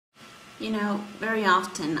Very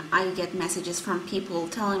often I get messages from people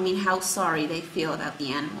telling me how sorry they feel about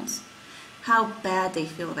the animals, how bad they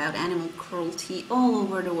feel about animal cruelty all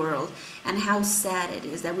over the world, and how sad it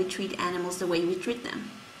is that we treat animals the way we treat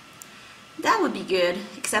them. That would be good,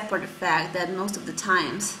 except for the fact that most of the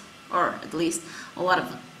times, or at least a lot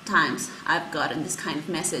of times, I've gotten this kind of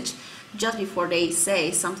message just before they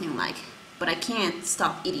say something like, "But I can't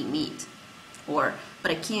stop eating meat," or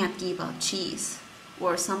 "But I can't give up cheese,"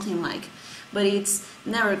 or something like, "But it's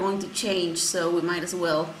never going to change, so we might as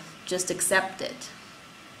well just accept it."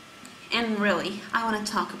 And really, I want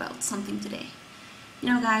to talk about something today.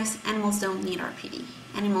 Guys, animals don't need our pity.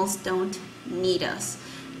 Animals don't need us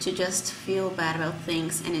to just feel bad about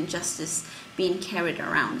things and injustice being carried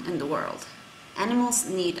around in the world. Animals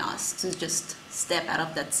need us to just step out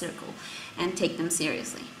of that circle and take them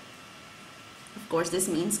seriously. Of course, this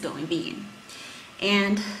means going vegan.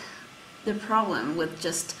 And the problem with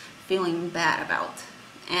just feeling bad about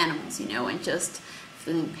animals, and just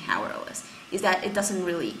feeling powerless, is that it doesn't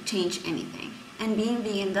really change anything. And being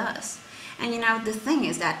vegan does. And the thing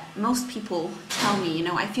is that most people tell me,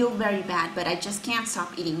 I feel very bad, but I just can't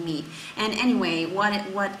stop eating meat. And anyway,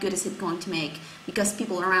 what good is it going to make? Because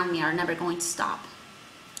people around me are never going to stop.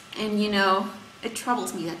 And it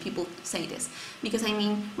troubles me that people say this, because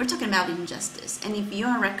we're talking about injustice, and if you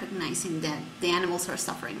are recognizing that the animals are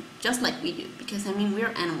suffering just like we do, because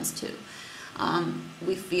we're animals too,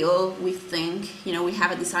 we feel, we think, we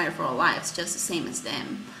have a desire for our lives just the same as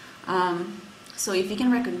them. So if you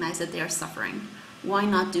can recognize that they are suffering, why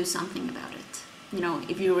not do something about it?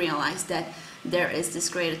 If you realize that there is this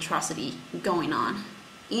great atrocity going on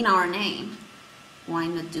in our name, why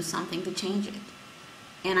not do something to change it?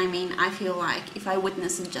 And I feel like if I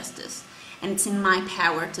witness injustice and it's in my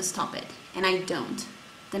power to stop it, and I don't,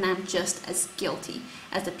 then I'm just as guilty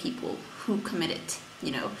as the people who commit it,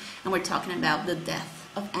 And we're talking about the death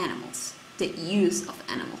of animals, the use of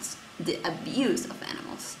animals, the abuse of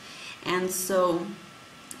animals. And so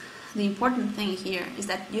the important thing here is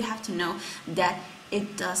that you have to know that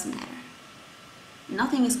it does matter.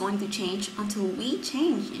 Nothing is going to change until we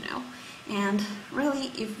change, And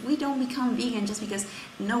really, if we don't become vegan just because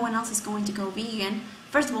no one else is going to go vegan,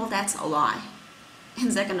 first of all, that's a lie.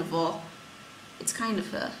 And second of all, it's kind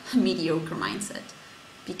of a mediocre mindset.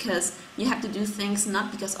 Because you have to do things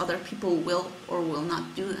not because other people will or will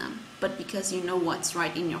not do them, but because you know what's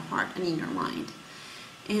right in your heart and in your mind.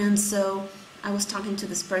 And so I was talking to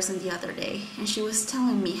this person the other day, and she was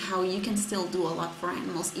telling me how you can still do a lot for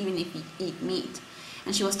animals even if you eat meat.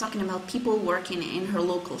 And she was talking about people working in her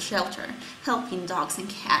local shelter, helping dogs and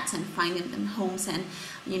cats and finding them homes and,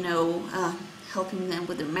 helping them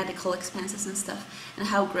with their medical expenses and stuff, and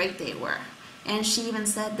how great they were. And she even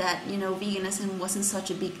said that, veganism wasn't such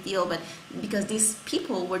a big deal, but because these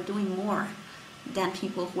people were doing more than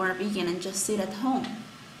people who are vegan and just sit at home.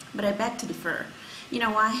 But I beg to differ. You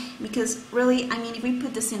know why? Because really, if we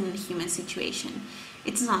put this in a human situation,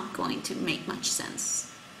 it's not going to make much sense.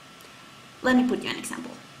 Let me put you an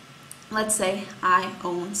example. Let's say I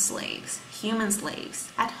own slaves, human slaves,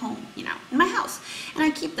 at home, in my house. And I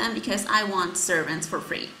keep them because I want servants for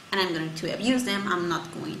free. And I'm going to abuse them. I'm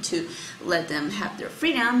not going to let them have their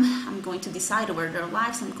freedom. I'm going to decide over their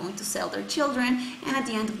lives. I'm going to sell their children. And at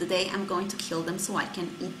the end of the day, I'm going to kill them so I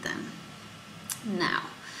can eat them. Now,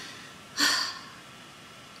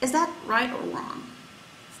 is that right or wrong?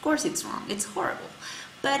 Of course it's wrong. It's horrible.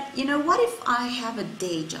 But what if I have a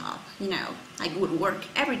day job? I would work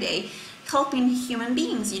every day helping human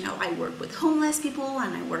beings. I work with homeless people,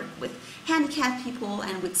 and I work with handicapped people,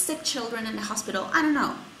 and with sick children in the hospital. I don't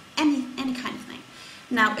know, any kind of thing.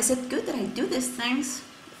 Now, is it good that I do these things?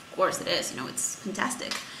 Of course it is. It's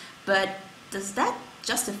fantastic. But does that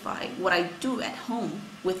justify what I do at home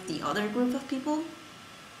with the other group of people?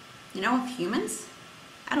 Of humans?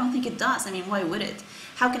 I don't think it does. Why would it?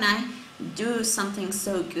 How can I do something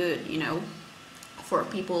so good, for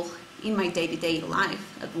people in my day-to-day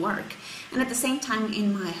life at work, and at the same time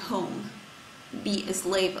in my home be a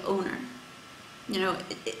slave owner?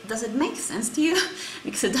 Does it make sense to you?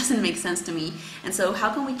 Because it doesn't make sense to me. And so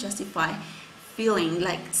how can we justify feeling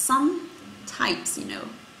like some types,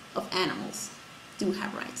 of animals do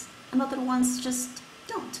have rights and other ones just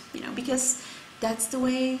don't, because that's the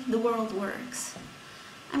way the world works.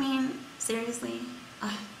 Seriously.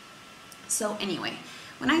 So anyway,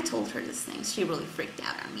 when I told her these things, she really freaked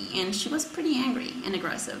out on me, and she was pretty angry and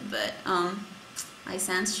aggressive, but I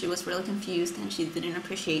sensed she was really confused, and she didn't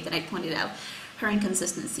appreciate that I pointed out her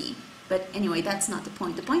inconsistency. But anyway, that's not the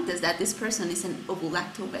point. The point is that this person is an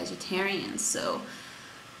ovo-lacto vegetarian, so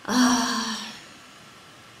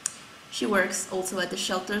She works also at the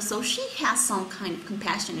shelter, so she has some kind of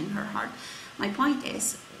compassion in her heart. My point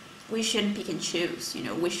is, we shouldn't pick and choose,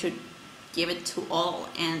 we should give it to all.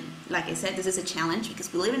 And like I said, this is a challenge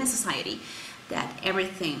because we live in a society that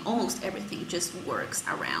everything, almost everything, just works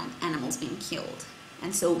around animals being killed.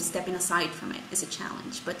 And so stepping aside from it is a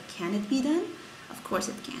challenge. But can it be done? Of course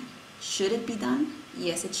it can. Should it be done?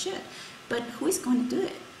 Yes, it should. But who is going to do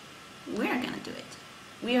it? We're going to do it.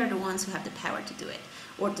 We are the ones who have the power to do it,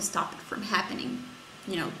 or to stop it from happening,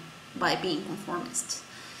 by being conformists.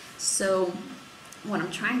 So what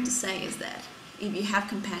I'm trying to say is that if you have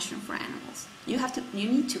compassion for animals, you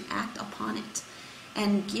need to act upon it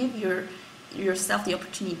and give yourself the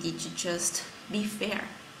opportunity to just be fair.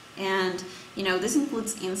 And this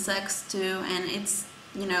includes insects too, and it's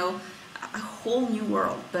a whole new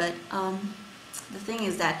world. But the thing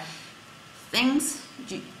is that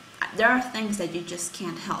there are things that you just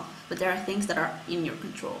can't help, but there are things that are in your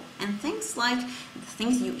control. And things like the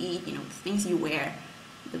things you eat, the things you wear,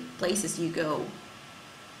 the places you go,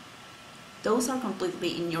 those are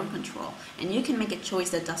completely in your control. And you can make a choice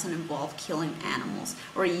that doesn't involve killing animals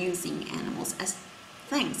or using animals as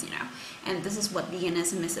things, And this is what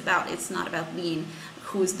veganism is about. It's not about being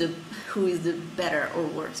who is the better or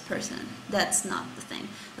worse person. That's not the thing.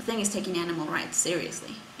 The thing is taking animal rights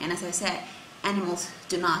seriously. And as I said, animals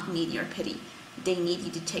do not need your pity. They need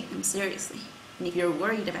you to take them seriously. And if you're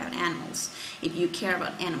worried about animals, if you care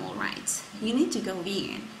about animal rights, you need to go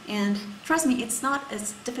vegan. And trust me, it's not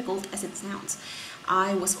as difficult as it sounds.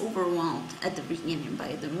 I was overwhelmed at the beginning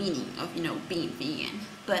by the meaning of, being vegan.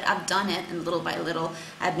 But I've done it, and little by little,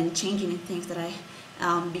 I've been changing things that I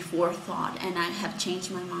before thought, and I have changed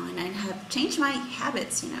my mind, and have changed my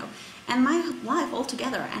habits, and my life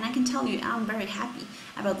altogether. And I can tell you, I'm very happy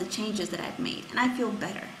about the changes that I've made, and I feel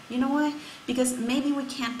better. You know why? Because maybe we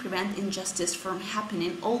can't prevent injustice from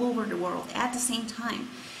happening all over the world at the same time,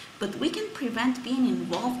 but we can prevent being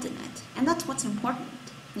involved in it, and that's what's important,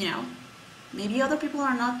 Maybe other people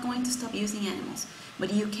are not going to stop using animals,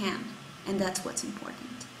 but you can, and that's what's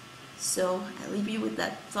important. So I leave you with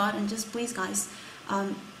that thought, and just please, guys,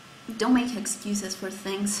 don't make excuses for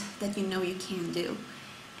things that you know you can do.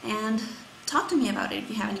 And talk to me about it if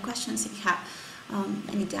you have any questions, if you have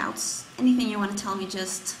any doubts, anything you want to tell me,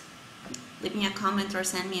 just leave me a comment or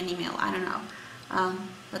send me an email. I don't know.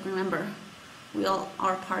 But remember, we all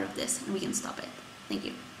are part of this, and we can stop it. Thank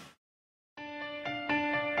you.